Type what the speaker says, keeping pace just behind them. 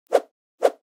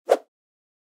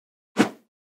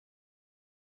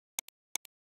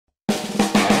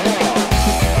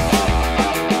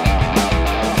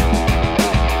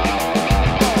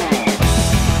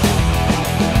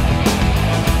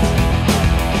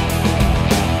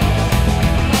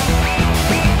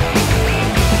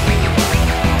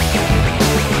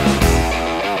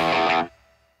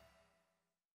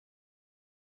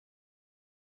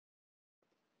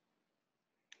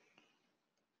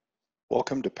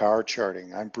Welcome to Power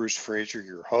Charting. I'm Bruce Fraser,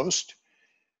 your host.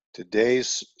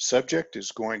 Today's subject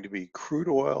is going to be crude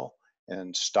oil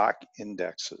and stock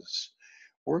indexes.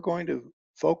 We're going to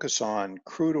focus on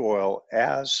crude oil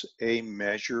as a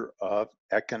measure of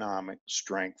economic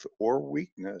strength or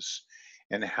weakness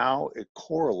and how it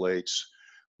correlates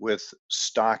with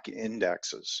stock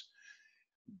indexes.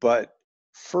 But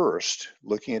first,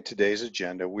 looking at today's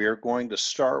agenda, we are going to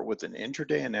start with an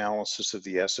intraday analysis of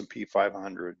the S&P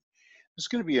 500. There's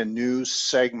going to be a new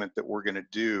segment that we're going to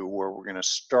do where we're going to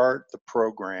start the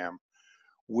program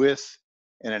with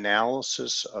an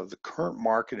analysis of the current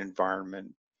market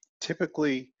environment,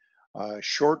 typically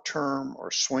short-term or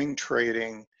swing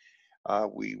trading.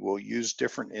 We will use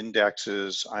different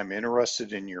indexes. I'm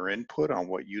interested in your input on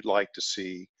what you'd like to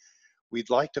see. We'd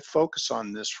like to focus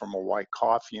on this from a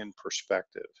Wyckoffean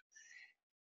perspective.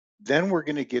 Then we're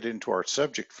going to get into our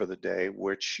subject for the day,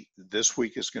 which this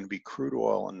week is going to be crude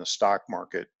oil and the stock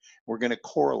market. We're going to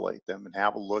correlate them and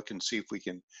have a look and see if we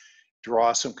can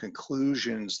draw some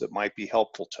conclusions that might be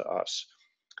helpful to us.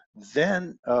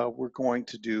 Then we're going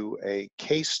to do a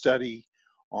case study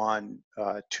on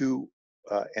two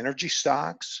energy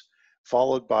stocks,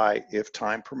 followed by, if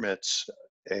time permits,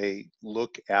 a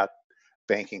look at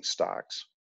banking stocks.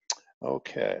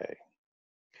 Okay,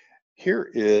 here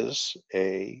is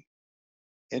a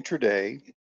intraday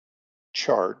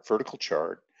chart, vertical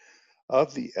chart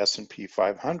of the S&P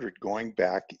 500 going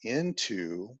back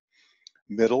into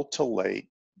middle to late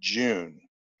June,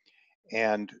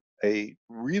 and a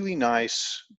really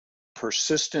nice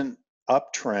persistent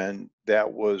uptrend that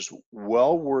was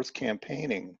well worth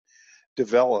campaigning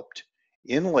developed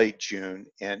in late June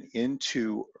and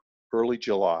into early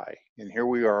July. And here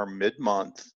we are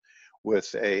mid-month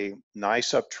with a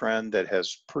nice uptrend that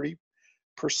has pretty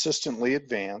persistently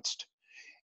advanced.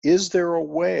 Is there a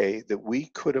way that we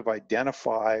could have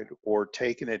identified or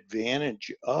taken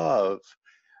advantage of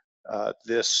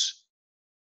this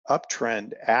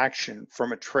uptrend action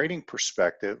from a trading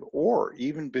perspective, or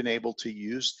even been able to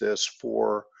use this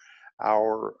for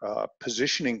our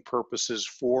positioning purposes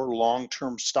for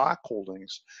long-term stock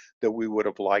holdings that we would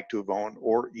have liked to have owned,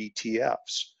 or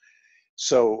ETFs?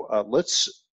 So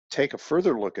let's take a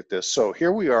further look at this. So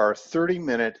here we are,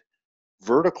 30-minute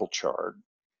vertical chart,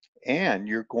 and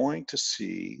you're going to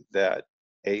see that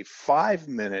a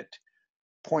 5-minute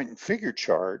point and figure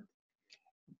chart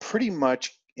pretty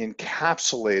much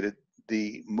encapsulated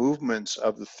the movements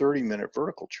of the 30-minute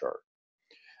vertical chart.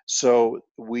 So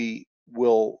we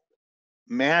will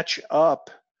match up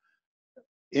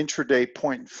intraday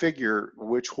point and figure,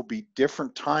 which will be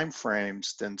different time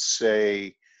frames than,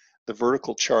 say, the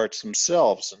vertical charts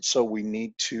themselves. And so we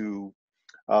need to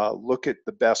look at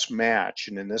the best match,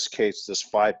 and in this case, this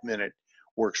 5-minute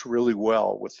works really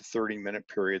well with the 30-minute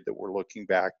period that we're looking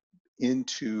back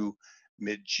into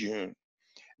mid-June.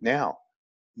 Now,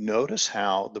 notice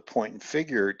how the point and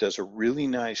figure does a really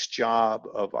nice job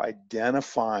of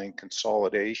identifying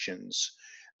consolidations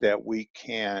that we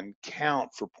can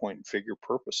count for point and figure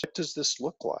purposes. What does this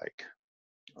look like?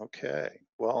 Okay,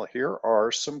 well, here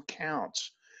are some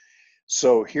counts.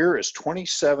 So here is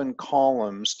 27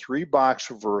 columns, 3-box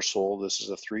reversal. This is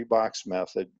a 3-box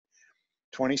method.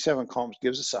 27 columns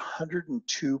gives us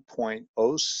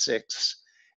 102.06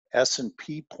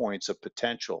 S&P points of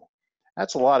potential.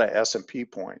 That's a lot of S&P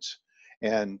points.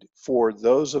 And for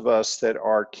those of us that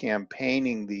are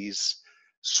campaigning these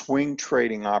swing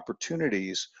trading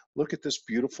opportunities, look at this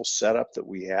beautiful setup that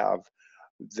we have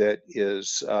that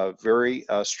is very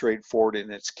straightforward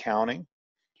in its counting.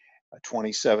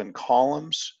 27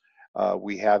 columns.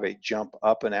 We have a jump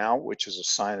up and out, which is a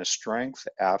sign of strength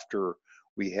after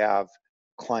we have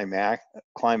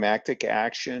climactic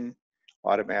action,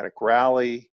 automatic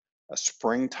rally, a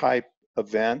spring type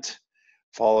event,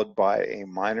 followed by a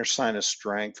minor sign of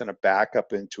strength and a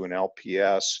backup into an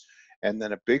LPS, and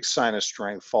then a big sign of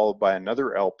strength followed by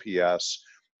another LPS.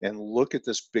 And look at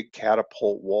this big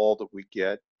catapult wall that we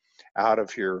get out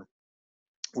of here,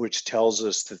 which tells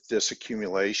us that this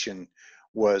accumulation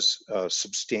was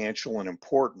substantial and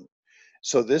important.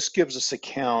 So this gives us a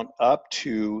count up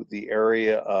to the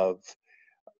area of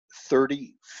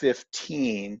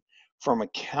 3015 from a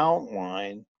count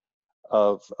line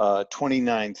of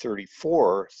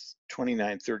 2934,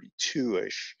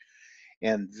 2932-ish.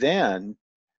 And then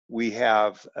we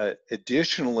have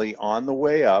additionally on the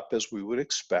way up, as we would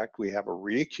expect, we have a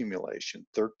reaccumulation,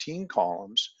 13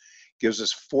 columns, gives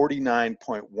us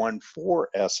 49.14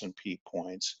 S&P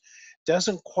points.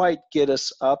 Doesn't quite get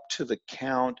us up to the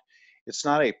count. It's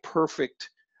not a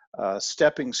perfect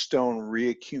stepping stone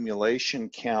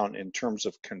reaccumulation count in terms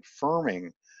of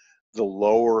confirming the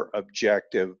lower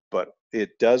objective, but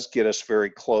it does get us very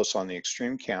close on the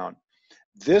extreme count.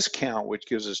 This count, which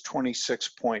gives us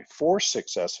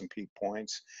 26.46 S&P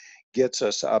points, gets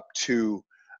us up to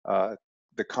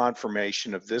the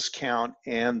confirmation of this count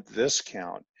and this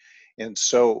count. And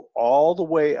so all the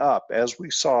way up, as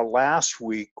we saw last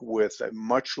week with a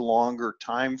much longer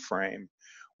time frame,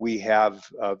 we have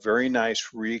very nice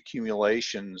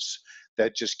reaccumulations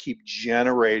that just keep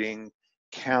generating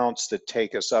counts that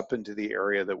take us up into the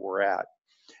area that we're at.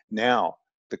 Now,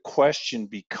 the question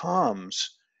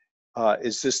becomes,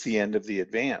 is this the end of the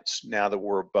advance now that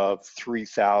we're above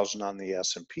 3,000 on the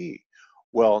S&P?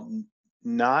 Well,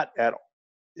 not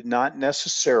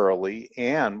necessarily,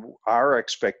 and our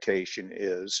expectation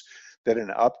is that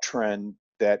an uptrend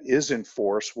that is in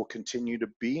force will continue to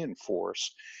be in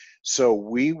force. So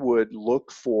we would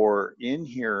look for in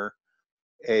here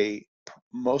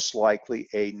most likely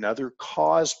another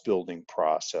cause building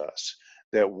process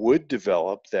that would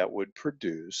develop, that would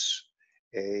produce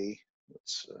a,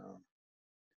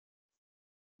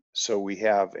 so we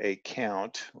have a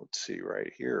count, let's see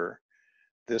right here,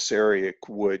 this area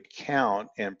would count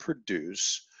and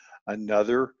produce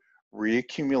another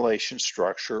reaccumulation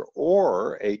structure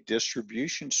or a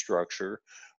distribution structure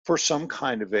for some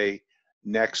kind of a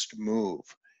next move.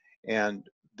 And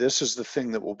this is the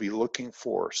thing that we'll be looking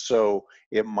for. So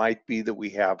it might be that we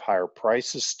have higher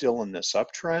prices still in this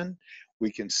uptrend.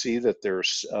 We can see that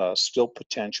there's still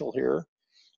potential here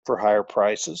for higher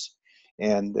prices.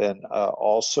 And then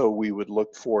also we would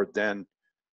look for then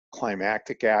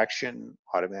climactic action,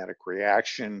 automatic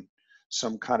reaction,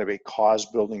 some kind of a cause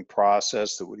building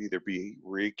process that would either be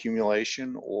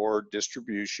reaccumulation or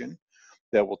distribution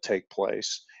that will take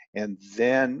place. And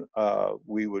then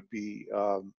we would be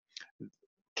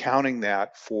counting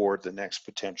that for the next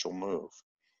potential move.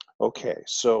 Okay,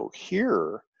 so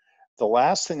here, the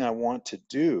last thing I want to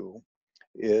do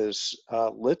is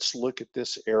let's look at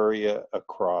this area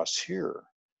across here.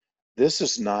 This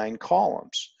is 9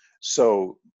 columns.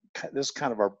 So this is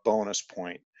kind of our bonus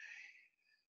point.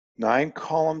 9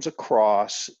 columns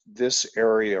across this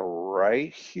area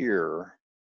right here,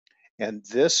 and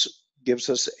this gives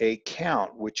us a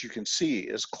count, which you can see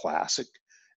is classic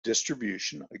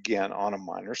distribution, again on a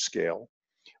minor scale,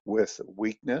 with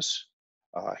weakness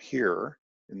here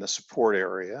in the support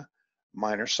area,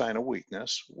 minor sign of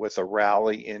weakness, with a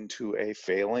rally into a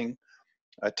failing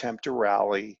attempt to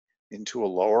rally into a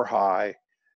lower high.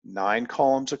 9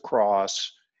 columns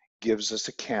across gives us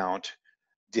a count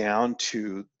down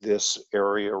to this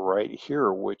area right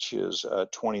here, which is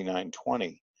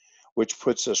 2920, which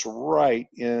puts us right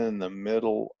in the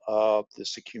middle of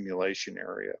this accumulation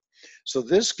area. So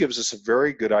this gives us a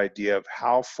very good idea of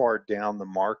how far down the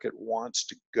market wants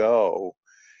to go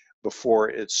before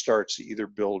it starts to either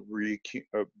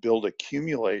build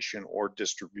accumulation or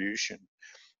distribution.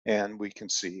 And we can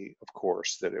see, of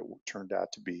course, that it turned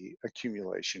out to be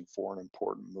accumulation for an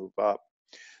important move up.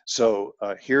 So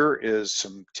here is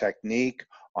some technique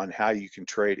on how you can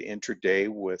trade intraday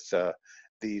with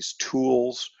these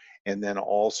tools, and then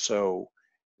also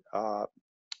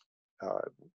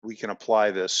we can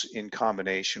apply this in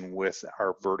combination with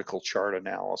our vertical chart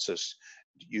analysis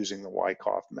using the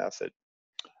Wyckoff method.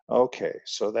 Okay,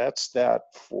 so that's that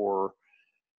for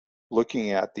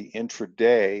looking at the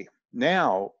intraday.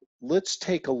 Now, let's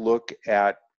take a look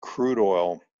at crude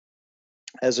oil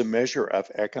as a measure of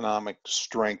economic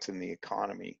strength in the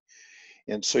economy.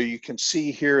 And so you can see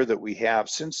here that we have,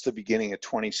 since the beginning of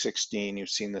 2016, you've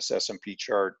seen this S&P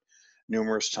chart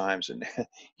numerous times, and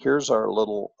here's our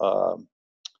little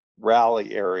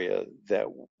rally area that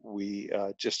we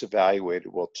just evaluated,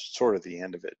 well, sort of the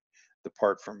end of it, the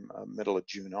part from middle of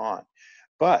June on.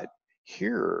 But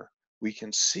here we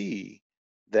can see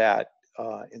that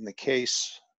in the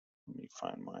case, let me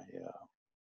find my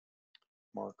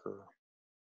marker.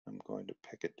 I'm going to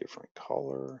pick a different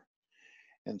color.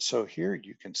 And so here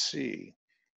you can see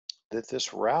that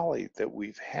this rally that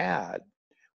we've had,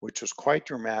 which was quite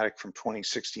dramatic from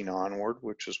 2016 onward,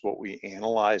 which is what we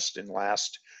analyzed in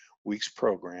last week's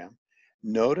program,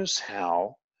 notice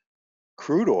how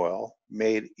crude oil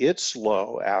made its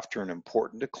low after an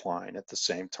important decline at the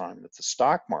same time that the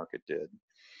stock market did,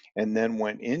 and then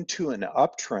went into an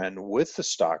uptrend with the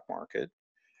stock market.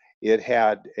 It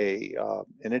had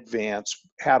an advance,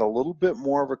 had a little bit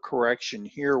more of a correction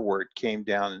here where it came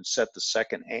down and set the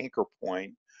second anchor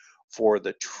point for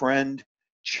the trend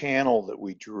channel that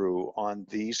we drew on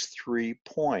these 3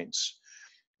 points.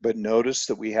 But notice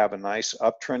that we have a nice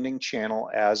uptrending channel,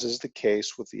 as is the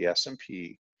case with the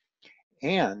S&P,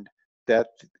 and that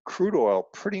crude oil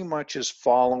pretty much is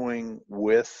following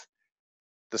with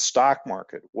the stock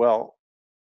market. Well,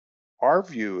 our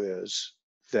view is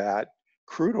that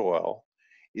crude oil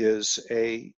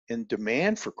in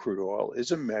demand for crude oil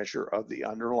is a measure of the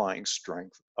underlying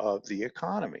strength of the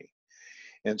economy.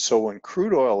 And so when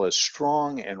crude oil is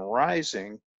strong and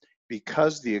rising,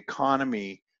 because the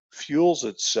economy fuels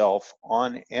itself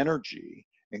on energy,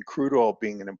 and crude oil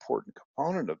being an important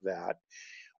component of that,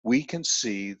 we can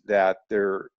see that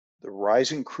the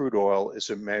rising crude oil is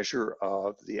a measure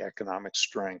of the economic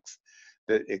strength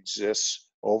that exists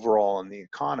overall in the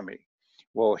economy.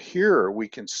 Well, here we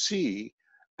can see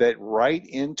that right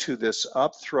into this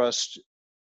upthrust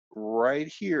right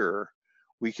here,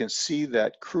 we can see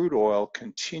that crude oil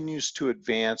continues to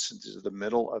advance into the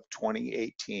middle of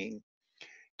 2018,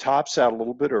 tops out a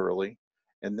little bit early,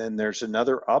 and then there's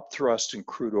another upthrust in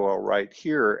crude oil right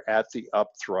here at the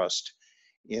upthrust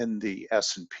in the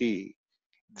S&P.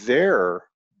 There,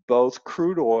 both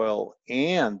crude oil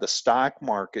and the stock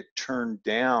market turned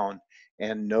down,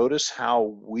 and notice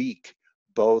how weak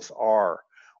both are.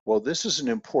 Well, this is an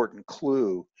important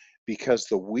clue because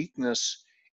the weakness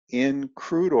in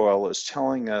crude oil is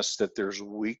telling us that there's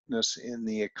weakness in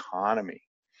the economy.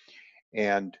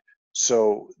 And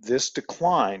so this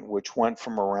decline, which went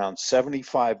from around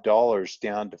 $75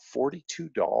 down to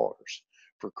 $42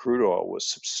 for crude oil, was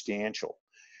substantial.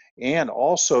 And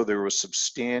also there was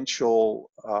substantial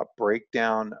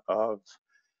breakdown of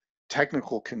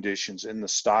technical conditions in the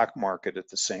stock market at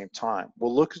the same time.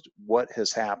 Well, look at what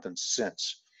has happened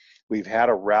since. We've had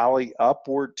a rally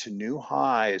upward to new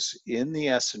highs in the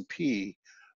S&P,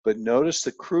 but notice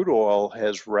the crude oil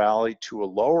has rallied to a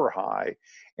lower high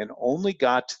and only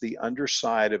got to the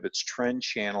underside of its trend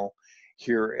channel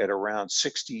here at around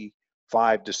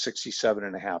 65 to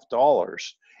 67.5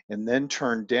 dollars, and then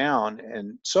turned down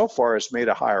and so far has made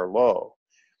a higher low,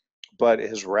 but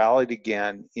has rallied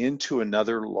again into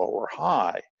another lower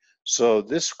high. So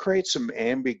this creates some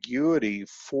ambiguity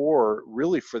for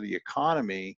the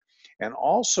economy and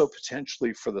also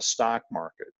potentially for the stock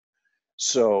market.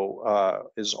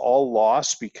 So is all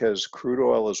lost because crude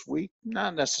oil is weak?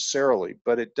 Not necessarily,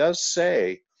 but it does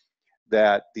say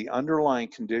that the underlying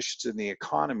conditions in the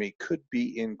economy could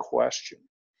be in question.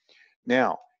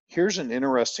 Now, here's an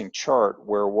interesting chart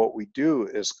where what we do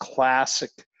is classic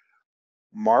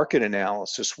market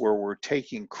analysis where we're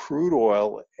taking crude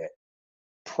oil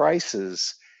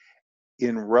prices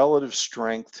in relative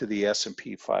strength to the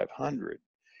S&P 500.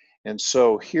 And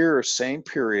so here, same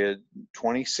period,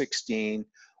 2016,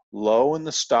 low in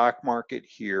the stock market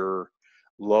here,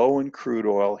 low in crude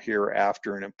oil here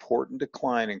after an important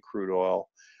decline in crude oil.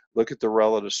 Look at the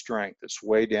relative strength. It's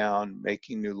way down,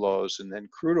 making new lows, and then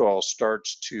crude oil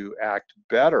starts to act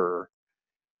better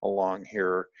along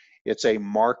here. It's a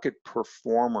market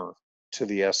performer to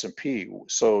the S&P.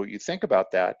 So you think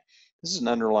about that, this is an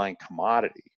underlying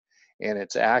commodity and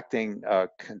it's acting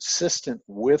consistent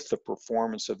with the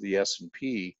performance of the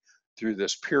S&P through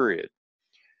this period.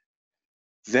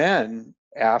 Then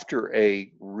after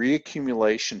a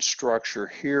reaccumulation structure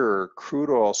here,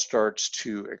 crude oil starts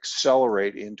to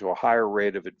accelerate into a higher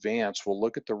rate of advance. We'll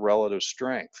look at the relative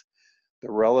strength.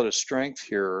 The relative strength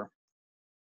here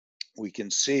we can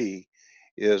see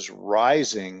is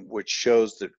rising, which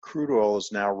shows that crude oil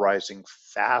is now rising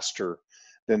faster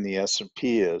than the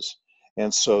S&P is.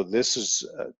 And so this is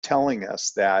telling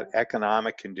us that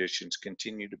economic conditions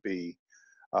continue to be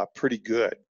pretty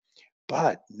good.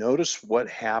 But notice what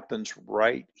happens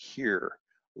right here,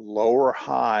 lower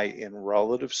high in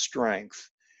relative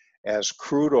strength as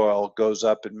crude oil goes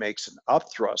up and makes an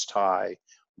upthrust high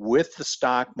with the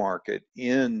stock market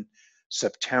in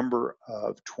September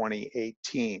of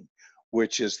 2018,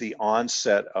 which is the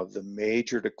onset of the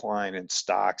major decline in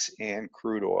stocks and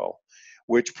crude oil,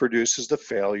 which produces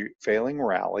the failing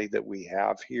rally that we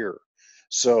have here.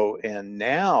 So, and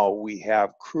now we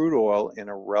have crude oil in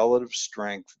a relative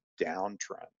strength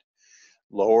downtrend,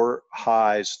 lower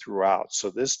highs throughout. So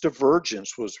this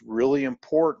divergence was really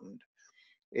important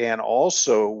and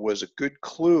also was a good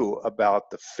clue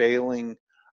about the failing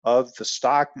of the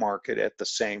stock market at the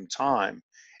same time,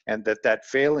 and that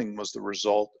failing was the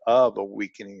result of a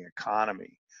weakening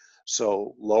economy.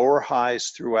 So lower highs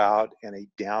throughout and a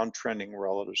downtrending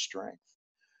relative strength.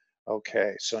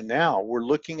 Okay, so now we're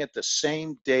looking at the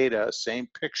same data, same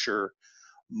picture,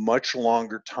 much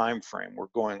longer time frame. We're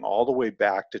going all the way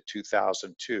back to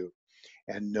 2002.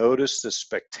 And notice the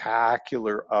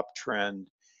spectacular uptrend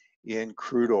in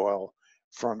crude oil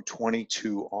from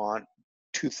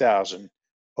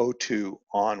 2002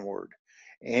 onward.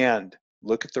 And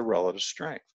look at the relative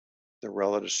strength. The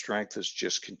relative strength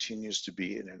just continues to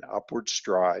be in an upward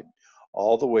stride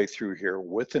all the way through here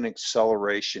with an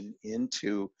acceleration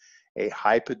into a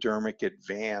hypodermic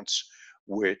advance,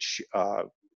 which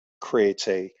creates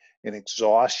an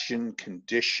exhaustion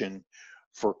condition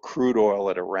for crude oil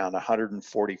at around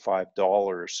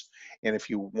 $145. And if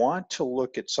you want to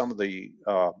look at some of the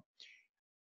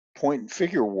point and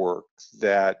figure work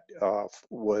that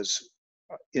was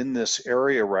in this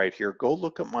area right here, go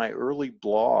look at my early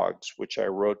blogs, which I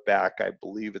wrote back, I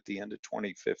believe, at the end of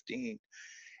 2015.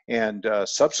 And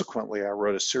subsequently, I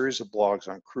wrote a series of blogs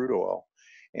on crude oil.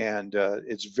 And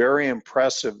it's very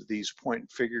impressive, these point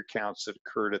and figure counts that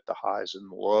occurred at the highs and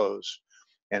the lows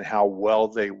and how well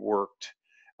they worked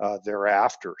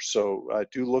thereafter. So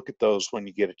do look at those when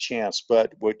you get a chance.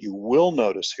 But what you will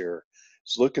notice here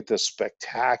is look at this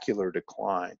spectacular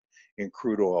decline in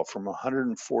crude oil from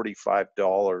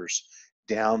 $145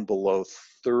 down below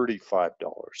 $35.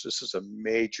 This is a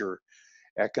major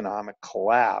economic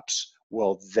collapse.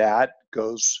 Well, that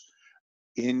goes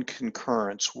in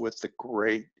concurrence with the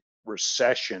Great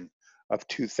Recession of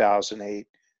 2008,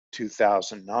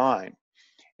 2009.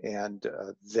 And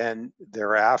then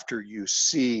thereafter, you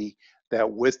see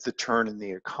that with the turn in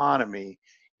the economy,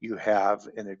 you have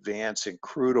an advance in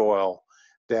crude oil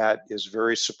that is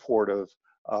very supportive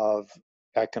of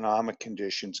economic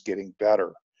conditions getting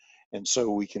better. And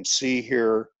so we can see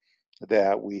here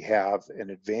that we have an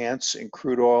advance in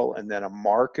crude oil and then a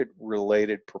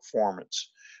market-related performance.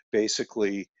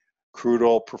 Basically, crude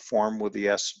oil performed with the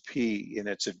S&P in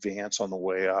its advance on the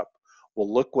way up.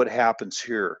 Well, look what happens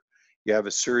here. You have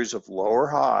a series of lower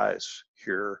highs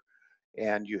here,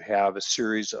 and you have a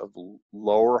series of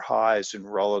lower highs in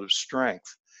relative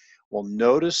strength. Well,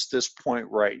 notice this point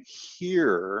right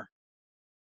here,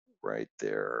 right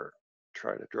there.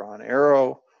 Try to draw an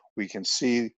arrow. We can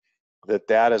see that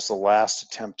that is the last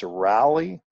attempt to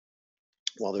rally.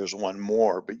 Well, there's one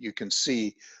more, but you can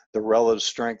see the relative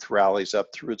strength rallies up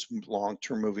through its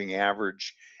long-term moving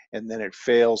average, and then it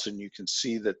fails, and you can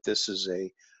see that this is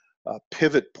a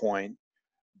pivot point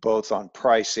both on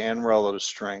price and relative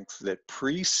strength that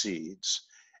precedes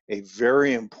a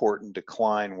very important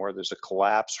decline where there's a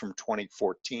collapse from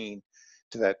 2014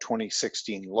 to that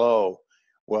 2016 low.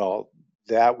 Well,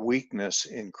 that weakness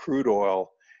in crude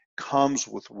oil comes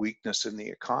with weakness in the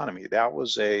economy. That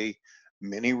was a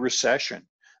mini recession.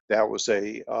 That was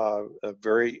a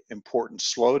very important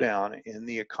slowdown in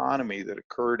the economy that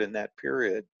occurred in that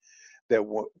period that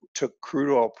took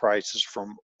crude oil prices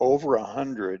from over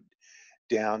 100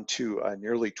 down to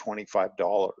nearly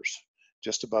 $25,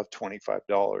 just above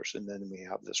 $25. And then we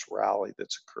have this rally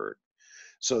that's occurred.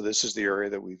 So this is the area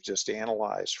that we've just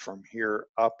analyzed from here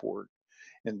upward.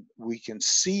 And we can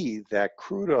see that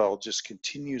crude oil just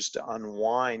continues to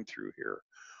unwind through here.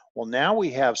 Well, now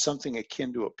we have something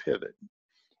akin to a pivot.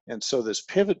 And so this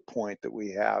pivot point that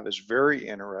we have is very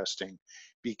interesting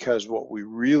because what we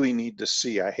really need to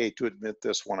see, I hate to admit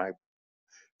this when I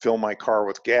fill my car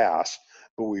with gas,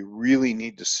 but we really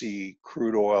need to see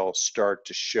crude oil start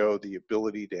to show the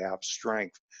ability to have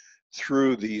strength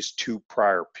through these two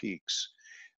prior peaks.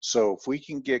 So if we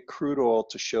can get crude oil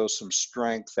to show some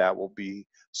strength, that will be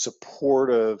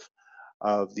supportive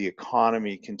of the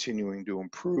economy continuing to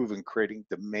improve and creating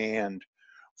demand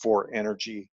for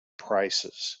energy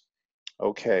prices.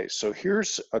 Okay, so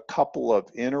here's a couple of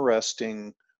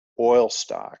interesting oil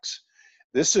stocks.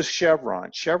 This is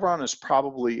Chevron. Chevron is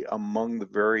probably among the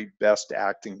very best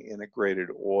acting integrated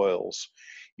oils.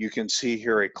 You can see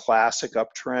here a classic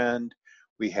uptrend.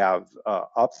 We have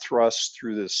upthrust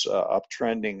through this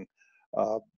uptrending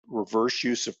reverse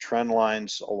use of trend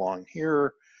lines along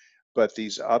here, but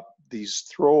these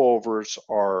throwovers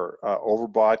are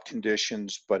overbought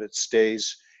conditions, but it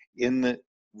stays in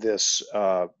this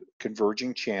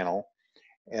converging channel,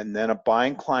 and then a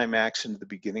buying climax into the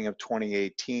beginning of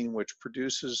 2018, which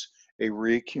produces a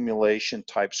reaccumulation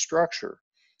type structure.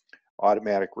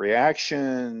 Automatic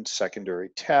reaction, secondary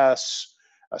tests,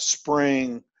 a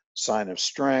spring, sign of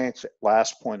strength,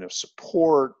 last point of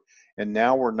support, and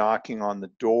now we're knocking on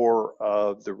the door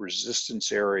of the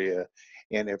resistance area.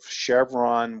 And if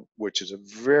Chevron, which is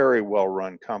a very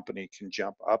well-run company, can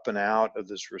jump up and out of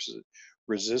this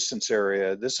resistance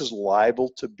area, this is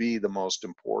liable to be the most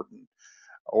important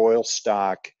oil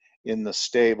stock in the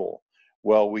stable.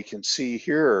 Well, we can see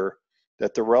here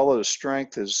that the relative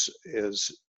strength is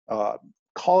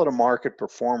call it a market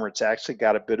performer. It's actually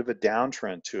got a bit of a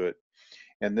downtrend to it.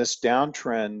 And this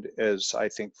downtrend is, I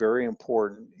think, very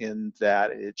important in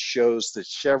that it shows that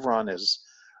Chevron is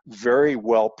very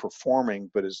well performing,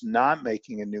 but is not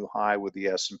making a new high with the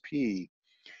S&P.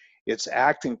 It's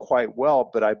acting quite well,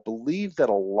 but I believe that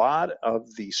a lot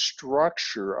of the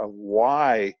structure of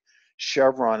why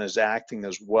Chevron is acting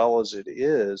as well as it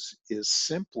is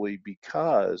simply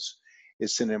because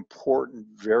It's an important,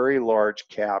 very large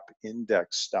cap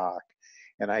index stock.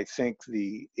 And I think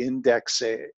the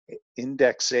indexation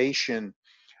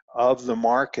of the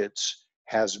markets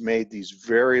has made these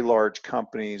very large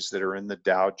companies that are in the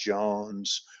Dow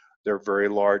Jones, they're very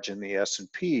large in the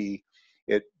S&P,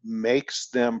 it makes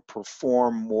them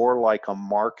perform more like a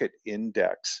market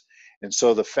index. And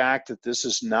so the fact that this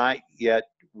is not yet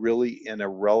really in a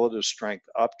relative strength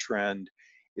uptrend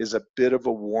is a bit of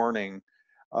a warning.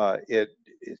 It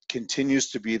continues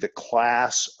to be the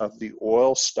class of the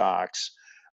oil stocks,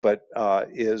 but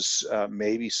is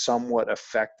maybe somewhat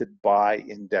affected by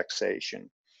indexation.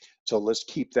 So let's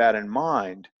keep that in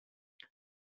mind.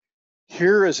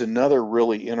 Here is another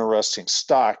really interesting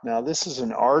stock. Now, this is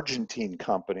an Argentine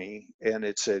company, and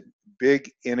it's a big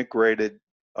integrated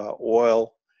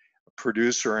oil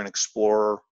producer and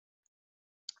explorer.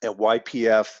 At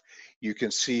YPF, you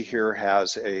can see here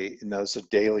has a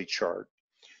daily chart.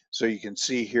 So you can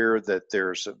see here that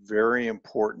there's a very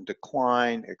important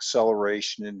decline,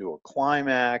 acceleration into a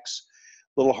climax.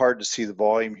 A little hard to see the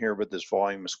volume here, but this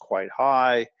volume is quite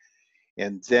high.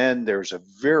 And then there's a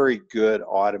very good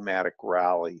automatic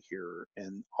rally here.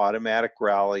 And automatic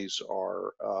rallies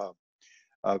are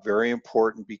very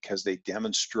important because they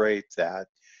demonstrate that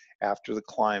after the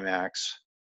climax,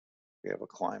 we have a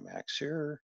climax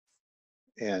here,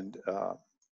 and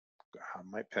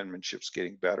my penmanship's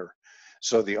getting better.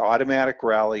 So the automatic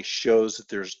rally shows that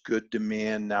there's good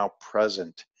demand now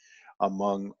present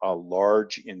among a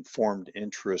large informed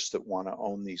interest that want to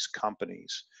own these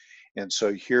companies. And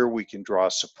so here we can draw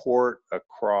support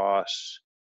across,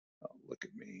 look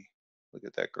at me, look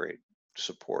at that great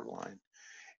support line,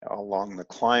 along the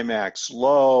climax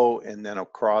low, and then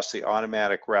across the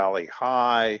automatic rally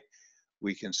high.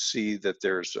 We can see that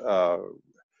there's a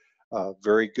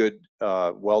very good,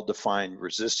 well-defined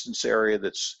resistance area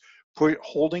that's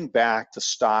holding back the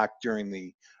stock during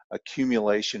the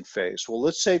accumulation phase. Well,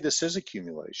 let's say this is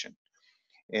accumulation.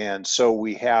 And so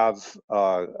we have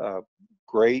a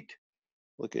great,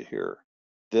 look at here,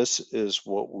 this is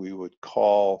what we would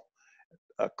call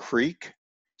a creek.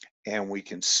 And we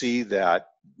can see that,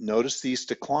 notice these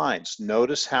declines.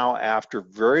 Notice how after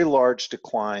very large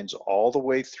declines all the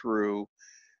way through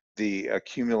the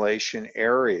accumulation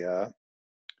area,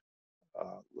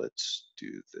 let's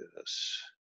do this,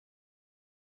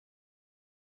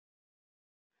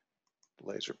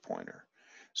 laser pointer.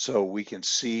 So we can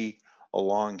see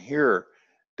along here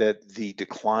that the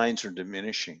declines are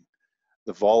diminishing.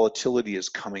 The volatility is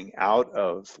coming out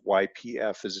of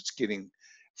YPF as it's getting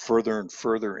further and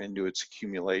further into its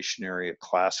accumulation area,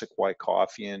 classic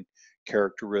Wyckofffian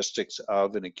characteristics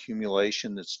of an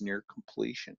accumulation that's near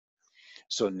completion.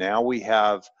 So now we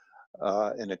have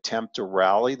an attempt to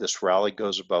rally. This rally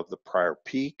goes above the prior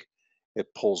peak.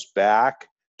 It pulls back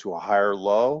to a higher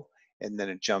low, and then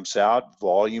it jumps out.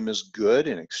 Volume is good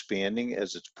and expanding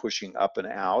as it's pushing up and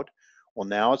out. Well,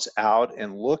 now it's out,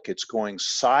 and look, it's going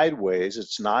sideways.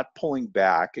 It's not pulling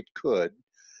back. It could,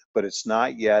 but it's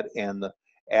not yet. And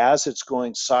as it's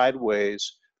going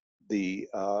sideways, the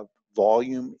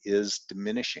volume is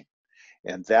diminishing.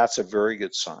 And that's a very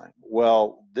good sign.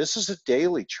 Well, this is a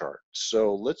daily chart.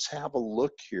 So let's have a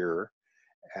look here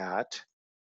at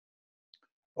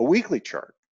a weekly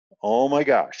chart. Oh my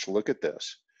gosh, look at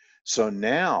this. So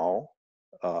now,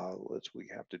 we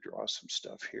have to draw some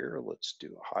stuff here. Let's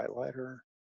do a highlighter,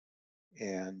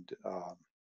 and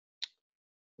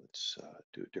let's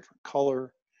do a different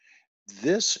color.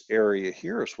 This area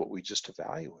here is what we just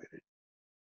evaluated,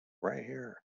 right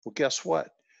here. Well, guess what?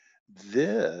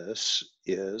 This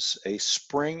is a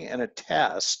spring and a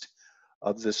test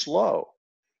of this low.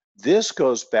 This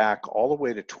goes back all the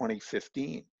way to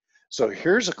 2015. So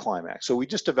here's a climax. So we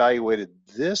just evaluated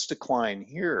this decline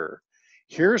here.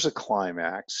 Here's a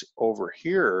climax over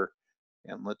here.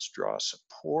 And let's draw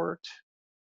support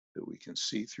that we can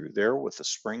see through there with the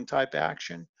spring type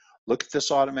action. Look at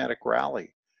this automatic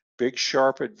rally. Big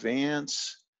sharp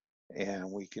advance.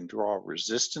 And we can draw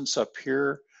resistance up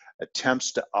here.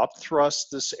 Attempts to upthrust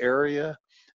this area.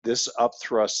 This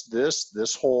upthrust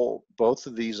this whole, both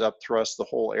of these upthrust the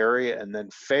whole area and then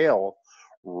fail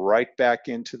right back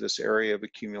into this area of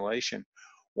accumulation.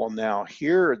 Well, now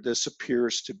here, this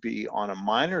appears to be on a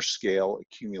minor scale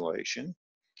accumulation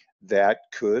that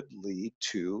could lead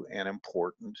to an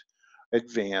important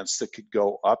advance that could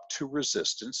go up to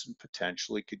resistance and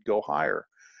potentially could go higher.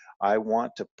 I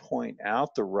want to point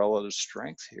out the relative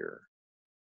strength here.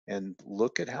 And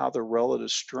look at how the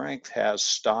relative strength has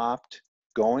stopped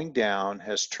going down,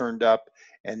 has turned up,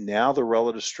 and now the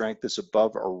relative strength is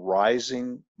above a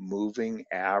rising moving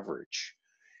average.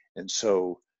 And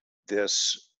so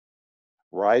this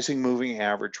Rising moving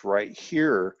average right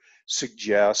here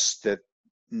suggests that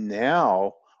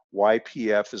now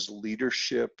YPF is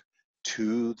leadership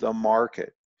to the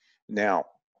market. Now,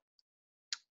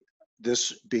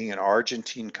 this being an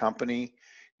Argentine company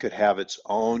could have its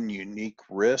own unique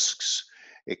risks.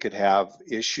 It could have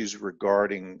issues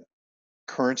regarding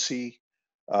currency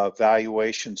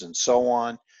valuations and so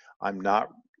on. I'm not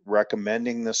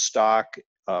recommending this stock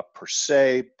per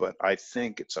se, but I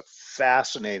think it's a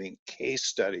fascinating case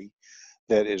study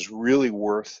that is really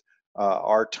worth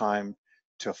our time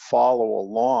to follow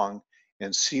along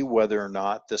and see whether or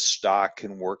not this stock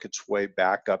can work its way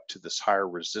back up to this higher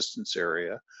resistance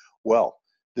area. Well,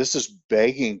 this is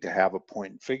begging to have a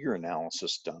point and figure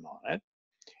analysis done on it.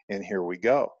 And here we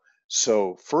go.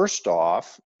 So first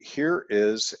off, here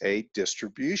is a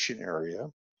distribution area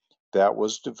that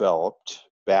was developed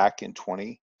back in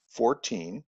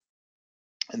 2014.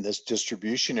 And this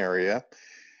distribution area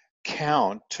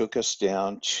count took us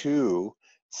down to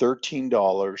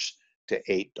 $13 to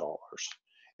 $8.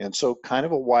 And so kind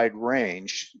of a wide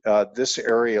range. This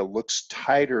area looks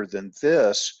tighter than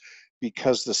this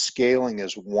because the scaling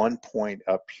is 1 point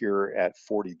up here at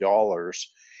 $40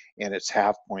 and it's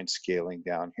half point scaling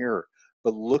down here.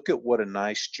 But look at what a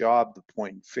nice job the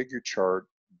point and figure chart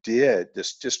did,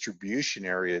 this distribution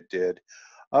area did,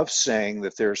 of saying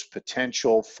that there's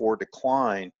potential for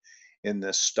decline in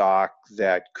this stock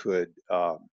that could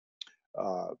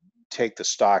take the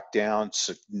stock down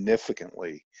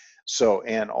significantly. So,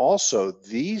 and also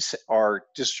these are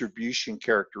distribution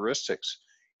characteristics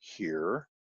here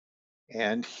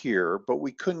and here, but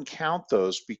we couldn't count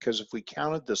those because if we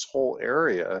counted this whole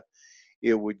area,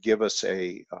 it would give us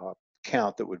a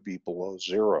count that would be below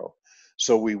zero.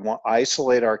 So we want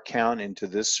isolate our count into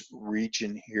this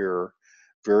region here,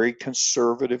 very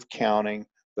conservative counting,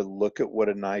 but look at what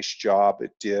a nice job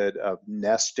it did of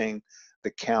nesting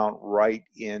the count right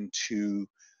into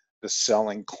the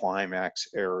selling climax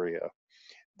area.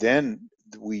 Then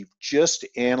we've just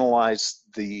analyzed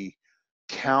the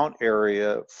count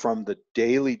area from the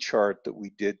daily chart that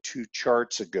we did 2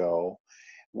 charts ago.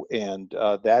 And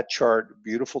that chart,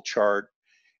 beautiful chart,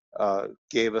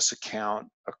 gave us a count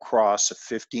across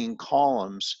 15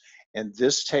 columns. And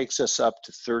this takes us up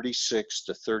to $36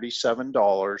 to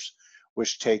 $37,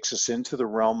 which takes us into the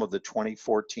realm of the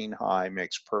 2014 high,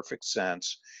 makes perfect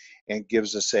sense, and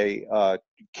gives us a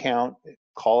count,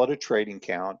 call it a trading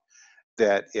count,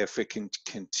 that if it can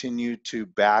continue to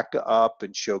back up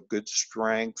and show good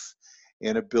strength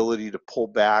and ability to pull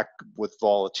back with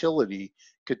volatility,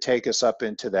 could take us up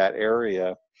into that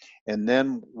area. And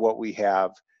then what we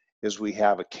have is we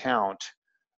have a count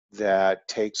that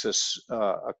takes us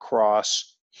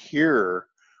across here,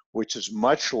 which is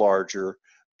much larger,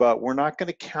 but we're not going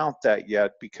to count that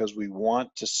yet because we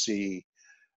want to see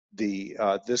the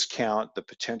this count, the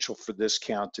potential for this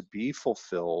count to be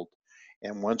fulfilled.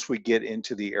 And once we get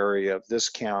into the area of this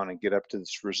count and get up to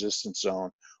this resistance zone,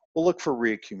 we'll look for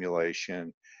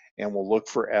reaccumulation and we'll look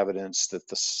for evidence that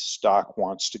the stock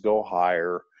wants to go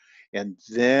higher. And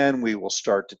then we will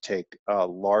start to take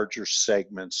larger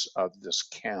segments of this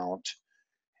count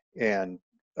and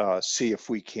see if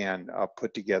we can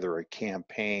put together a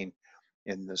campaign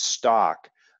in the stock.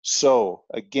 So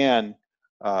again,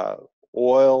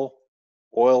 oil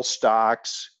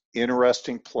stocks,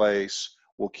 interesting place.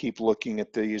 We'll keep looking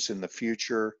at these in the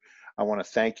future. I want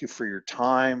to thank you for your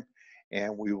time,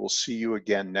 and we will see you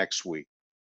again next week.